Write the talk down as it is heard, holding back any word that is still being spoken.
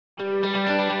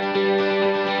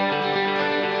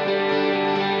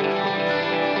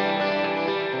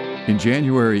In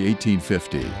January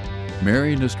 1850,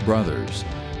 Marianist brothers,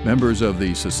 members of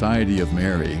the Society of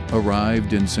Mary,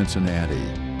 arrived in Cincinnati.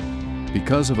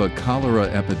 Because of a cholera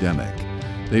epidemic,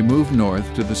 they moved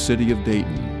north to the city of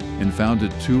Dayton and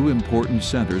founded two important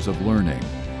centers of learning,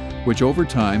 which over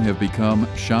time have become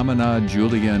Chaminade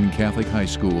Julienne Catholic High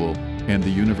School and the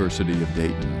University of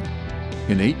Dayton.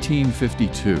 In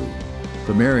 1852,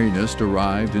 the Marianists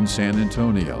arrived in San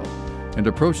Antonio and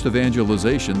approached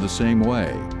evangelization the same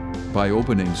way, by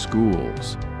opening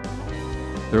schools.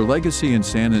 Their legacy in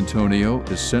San Antonio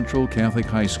is Central Catholic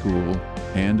High School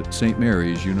and St.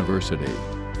 Mary's University.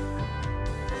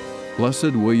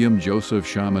 Blessed William Joseph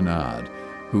Chaminade,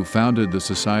 who founded the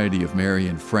Society of Mary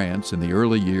in France in the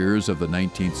early years of the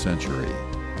 19th century,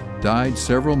 died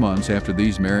several months after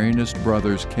these Marianist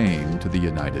brothers came to the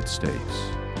United States.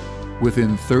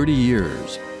 Within 30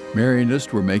 years,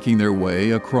 Marianists were making their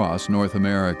way across North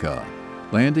America,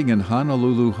 landing in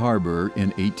Honolulu Harbor in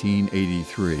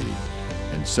 1883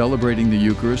 and celebrating the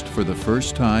Eucharist for the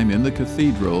first time in the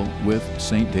cathedral with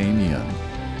St. Damien.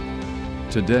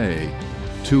 Today,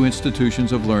 two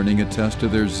institutions of learning attest to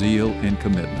their zeal and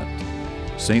commitment: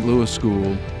 St. Louis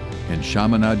School and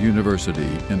Chaminade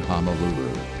University in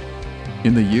Honolulu.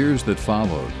 In the years that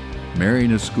followed,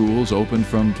 Marianist schools opened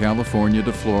from California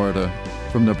to Florida,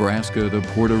 from Nebraska to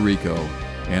Puerto Rico,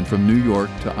 and from New York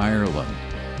to Ireland.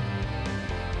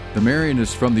 The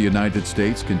Marianists from the United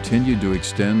States continued to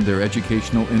extend their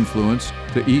educational influence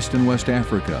to East and West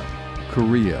Africa,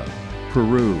 Korea,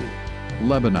 Peru,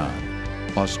 Lebanon,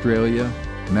 Australia,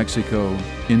 Mexico,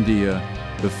 India,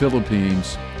 the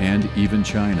Philippines, and even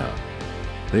China.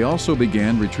 They also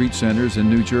began retreat centers in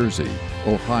New Jersey,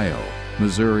 Ohio,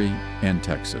 Missouri, and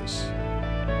Texas.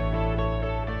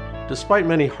 Despite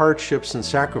many hardships and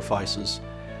sacrifices,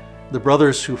 the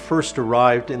brothers who first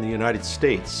arrived in the United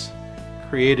States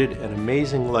created an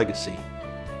amazing legacy,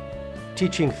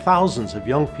 teaching thousands of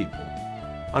young people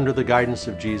under the guidance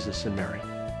of Jesus and Mary.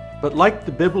 But like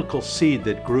the biblical seed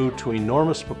that grew to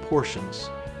enormous proportions,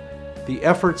 the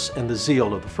efforts and the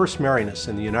zeal of the first Marianists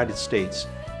in the United States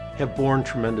have borne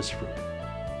tremendous fruit.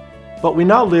 But we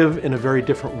now live in a very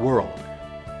different world,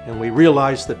 and we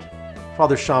realize that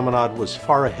Father Chaminade was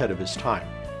far ahead of his time.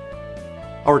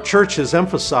 Our church has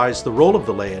emphasized the role of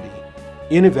the laity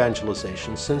in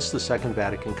evangelization since the Second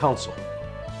Vatican Council.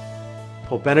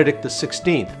 Pope Benedict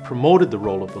XVI promoted the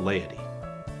role of the laity.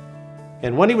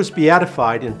 And when he was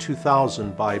beatified in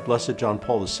 2000 by Blessed John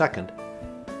Paul II,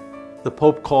 the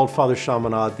Pope called Father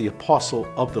Chaminade the apostle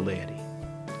of the laity.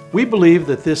 We believe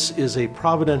that this is a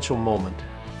providential moment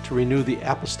to renew the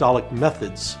apostolic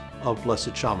methods of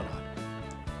Blessed Chaminade.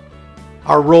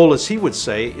 Our role, as he would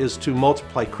say, is to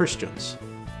multiply Christians.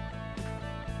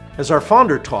 As our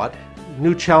founder taught,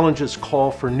 new challenges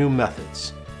call for new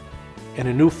methods, and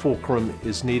a new fulcrum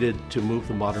is needed to move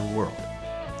the modern world.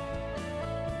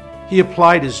 He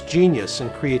applied his genius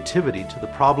and creativity to the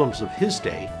problems of his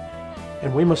day,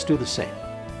 and we must do the same.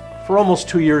 For almost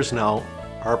 2 years now,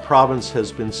 our province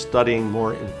has been studying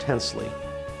more intensely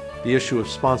the issue of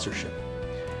sponsorship.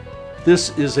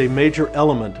 This is a major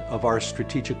element of our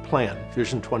strategic plan,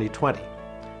 Vision 2020.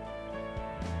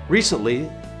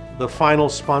 Recently, the final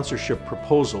sponsorship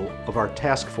proposal of our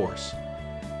task force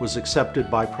was accepted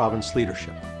by province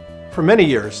leadership. For many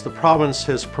years, the province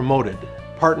has promoted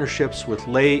partnerships with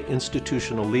lay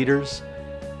institutional leaders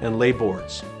and lay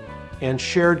boards, and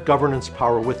shared governance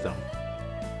power with them.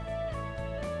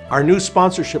 Our new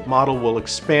sponsorship model will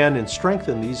expand and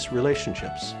strengthen these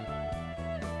relationships.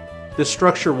 This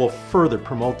structure will further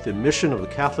promote the mission of the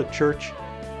Catholic Church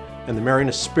and the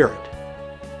Marianist spirit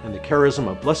and the charism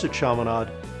of Blessed Chaminade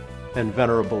and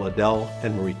Venerable Adele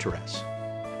and Marie-Therese.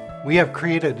 We have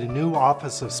created a new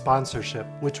Office of Sponsorship,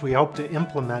 which we hope to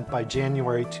implement by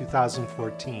January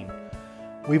 2014.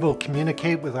 We will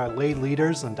communicate with our lay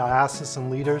leaders and diocesan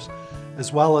leaders,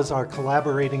 as well as our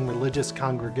collaborating religious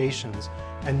congregations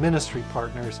and ministry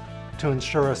partners to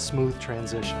ensure a smooth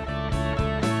transition.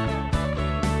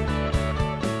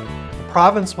 The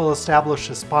province will establish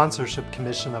a sponsorship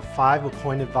commission of 5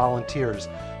 appointed volunteers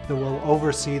that will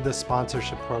oversee the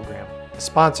sponsorship program. The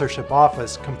sponsorship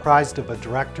office, comprised of a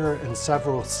director and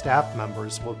several staff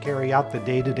members, will carry out the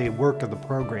day-to-day work of the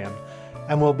program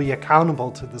and will be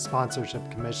accountable to the sponsorship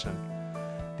commission.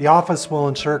 The office will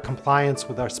ensure compliance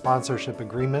with our sponsorship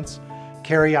agreements,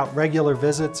 carry out regular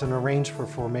visits, and arrange for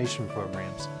formation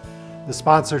programs. The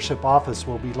sponsorship office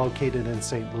will be located in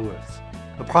St. Louis.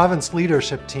 The province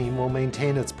leadership team will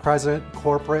maintain its present,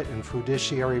 corporate, and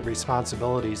fiduciary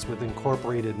responsibilities with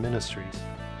incorporated ministries.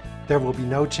 There will be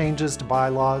no changes to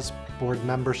bylaws, board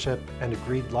membership, and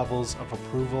agreed levels of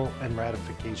approval and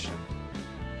ratification.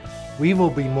 We will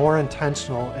be more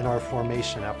intentional in our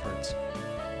formation efforts.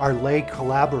 Our lay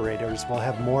collaborators will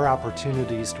have more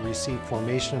opportunities to receive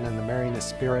formation in the Marianist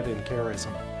spirit and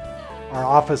charism. Our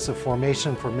Office of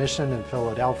Formation for Mission in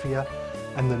Philadelphia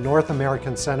and the North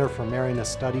American Center for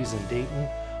Marianist Studies in Dayton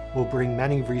will bring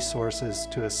many resources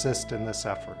to assist in this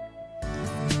effort.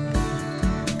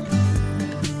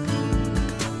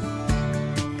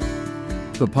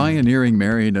 The pioneering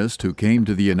Marianists who came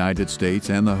to the United States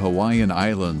and the Hawaiian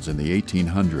Islands in the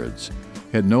 1800s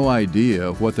had no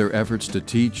idea what their efforts to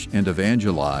teach and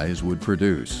evangelize would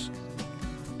produce.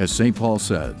 As St. Paul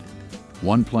said,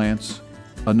 one plants,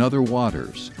 another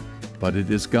waters, but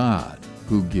it is God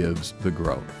who gives the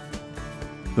growth.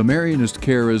 The Marianist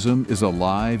charism is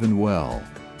alive and well,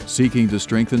 seeking to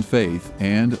strengthen faith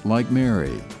and, like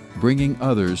Mary, bringing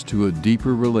others to a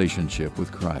deeper relationship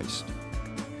with Christ.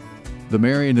 The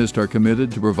Marianists are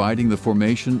committed to providing the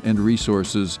formation and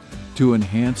resources to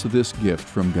enhance this gift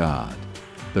from God,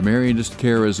 the Marianist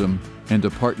charism, and to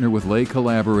partner with lay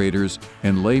collaborators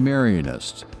and lay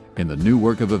Marianists in the new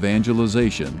work of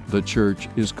evangelization the Church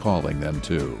is calling them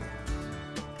to.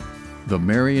 The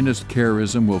Marianist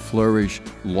charism will flourish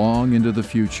long into the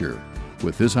future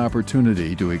with this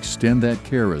opportunity to extend that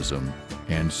charism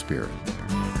and spirit.